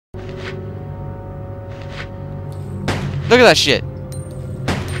Look at that shit.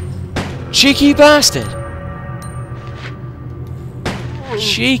 Cheeky bastard.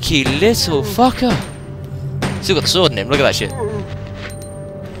 Cheeky little fucker. Still got the sword in him. Look at that shit.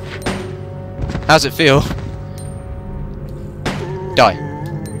 How's it feel? Die.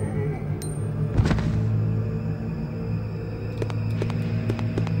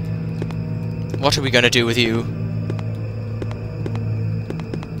 What are we gonna do with you?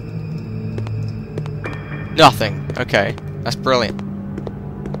 Nothing. Okay. That's brilliant.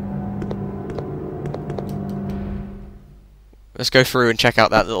 Let's go through and check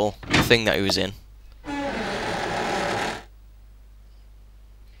out that little thing that he was in.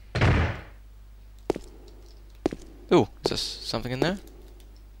 Ooh, is there something in there?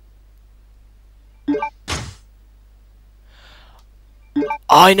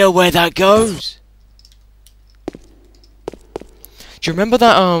 I know where that goes! Do you remember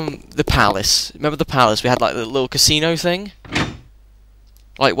that, the palace? Remember the palace? We had, like, the little casino thing?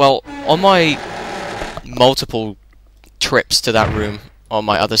 Like, well, on my multiple trips to that room on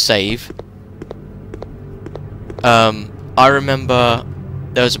my other save, I remember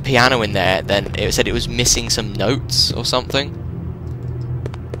there was a piano in there, then it said it was missing some notes or something.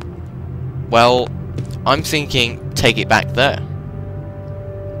 Well, I'm thinking, take it back there.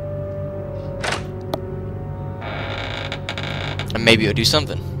 And maybe it'll do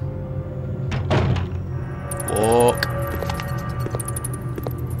something. Walk.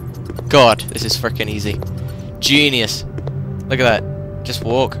 God, this is freaking easy. Genius. Look at that. Just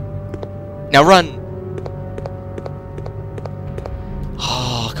walk. Now run.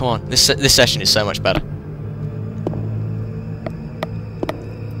 Oh, come on. This session is so much better.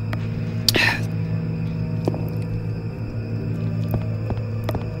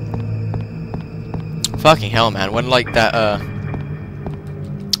 Fucking hell, man. When, like, that,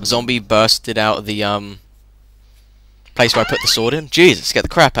 zombie bursted out of the, place where I put the sword in. Jesus, scared the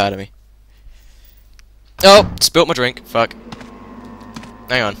crap out of me. Oh, spilt my drink. Fuck.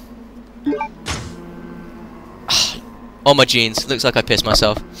 Hang on. On my jeans. Looks like I pissed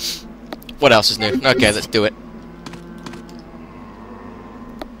myself. What else is new? Okay, let's do it.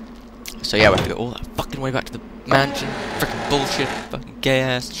 So yeah, we have to go all that fucking way back to the mansion. Freaking bullshit. Fucking gay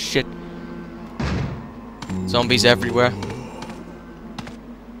ass shit. Zombies everywhere.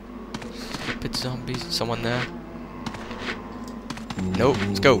 Stupid zombies. Someone there. Nope.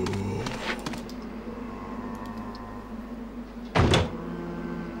 Let's go.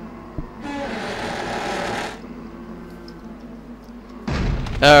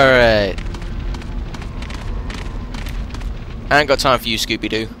 Alright. I ain't got time for you,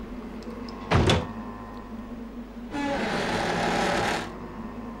 Scooby-Doo.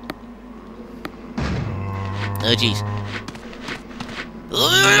 Oh, jeez.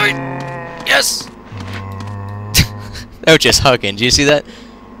 Yes! They were just hugging. Do you see that?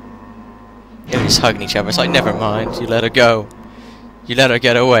 They were just hugging each other. It's like, never mind. You let her go. You let her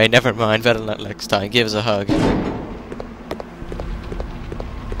get away. Never mind. Better luck next time. Give us a hug.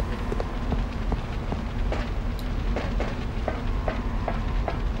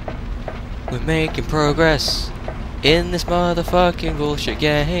 We're making progress in this motherfucking bullshit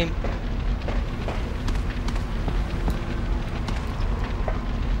game.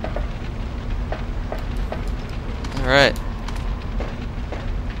 Alright.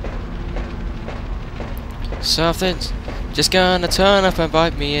 Something's just gonna turn up and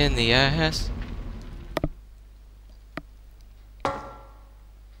bite me in the ass.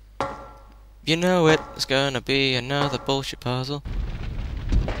 You know it, it's gonna be another bullshit puzzle.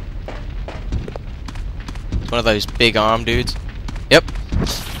 One of those big arm dudes. Yep.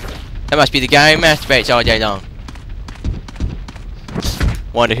 That must be the guy who masturbates all day long.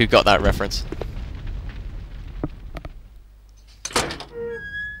 Wonder who got that reference.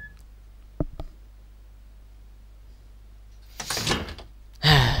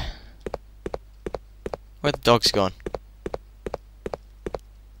 Where the dog's gone?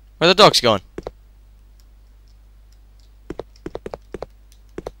 Where the dog's gone?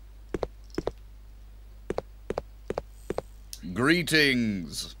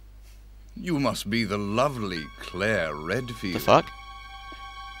 Greetings. You must be the lovely Claire Redfield. The fuck?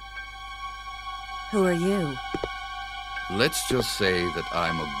 Who are you? Let's just say that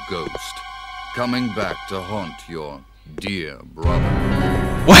I'm a ghost, coming back to haunt your dear brother.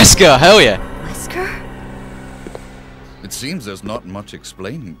 Wesker, hell yeah! Wesker? It seems there's not much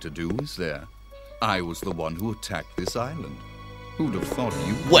explaining to do, is there? I was the one who attacked this island. Who'd have thought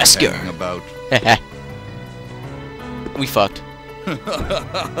you were Wesker. hanging about? We fucked.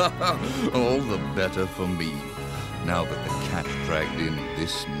 All the better for me. Now that the cat dragged in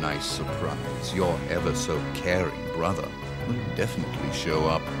this nice surprise, your ever so caring brother will definitely show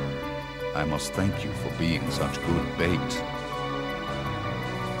up. I must thank you for being such good bait.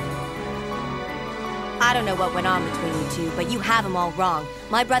 I don't know what went on between you two, but you have him all wrong.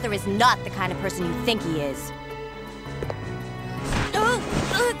 My brother is not the kind of person you think he is.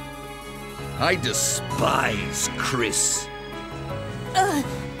 I despise Chris.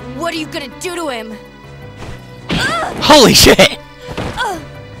 What are you gonna do to him? Holy shit!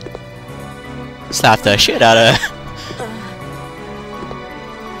 Slap the shit out of her.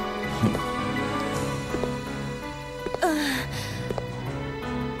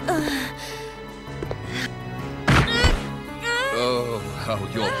 Oh, how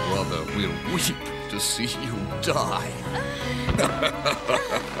your brother will weep to see you die.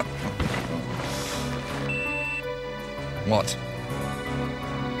 What?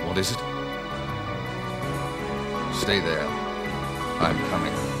 What is it? Stay there. I'm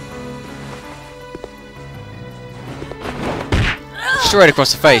coming. Straight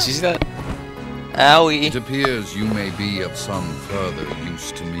across the face, you see that? Owie. It appears you may be of some further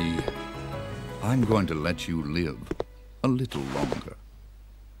use to me. I'm going to let you live a little longer.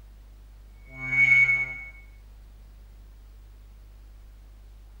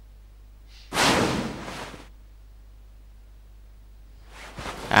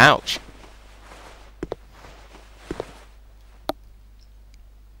 Ouch.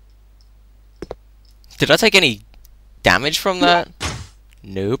 Did I take any damage from that?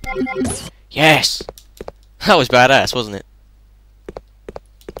 Nope. Yes! That was badass, wasn't it?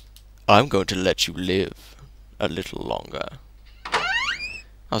 I'm going to let you live a little longer.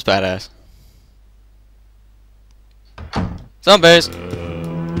 That was badass. Zombies!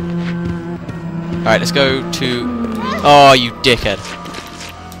 Alright, let's go to... Oh, you dickhead.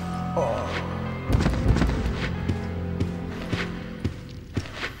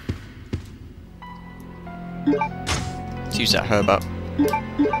 Let's use that herb up.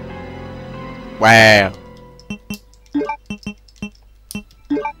 Wow.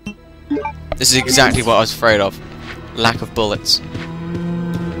 This is exactly what I was afraid of. Lack of bullets.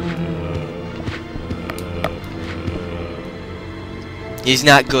 He's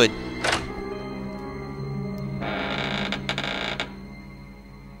not good.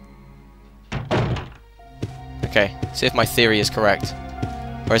 Okay, see if my theory is correct.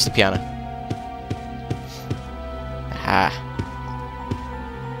 Where's the piano? Aha.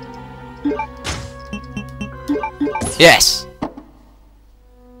 Yes!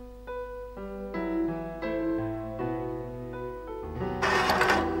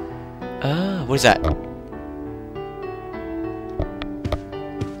 What is that?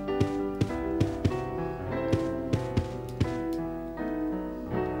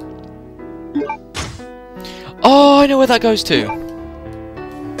 Oh, I know where that goes to.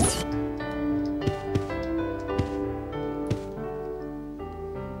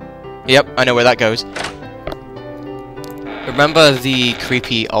 Yep, I know where that goes. Remember the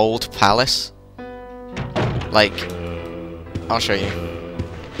creepy old palace? Like, I'll show you.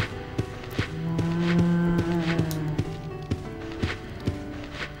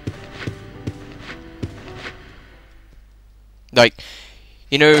 Like,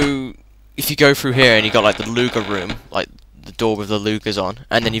 you know, if you go through here and you got like the Luger room, like the door with the Lugers on,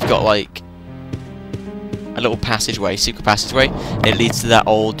 and then you've got like a little passageway, secret passageway, and it leads to that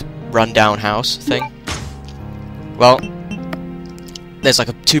old rundown house thing. Well, there's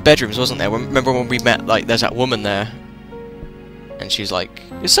like two bedrooms, wasn't there? Remember when we met, like, there's that woman there, and she's like,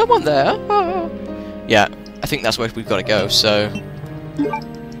 "Is someone there?" Ah. Yeah, I think that's where we've got to go. So,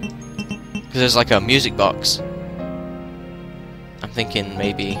 because there's like a music box. I'm thinking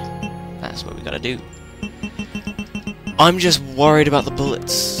maybe that's what we gotta do. I'm just worried about the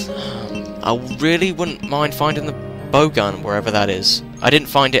bullets. I really wouldn't mind finding the bow gun wherever that is. I didn't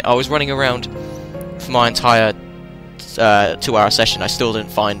find it. I was running around for my entire 2-hour session. I still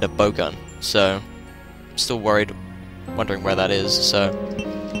didn't find a bow gun, so I'm still worried, wondering where that is. So,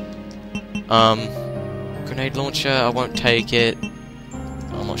 grenade launcher. I won't take it.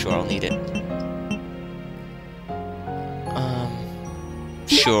 I'm not sure I'll need it.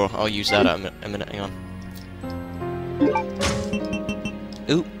 Sure, I'll use that at a minute, hang on.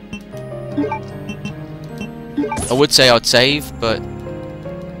 Ooh. I would say I'd save, but...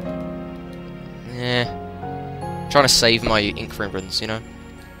 yeah. I'm trying to save my ink ribbons, you know?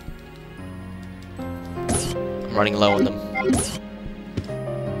 I'm running low on them.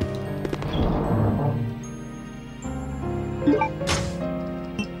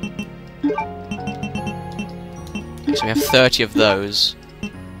 Okay, so we have 30 of those.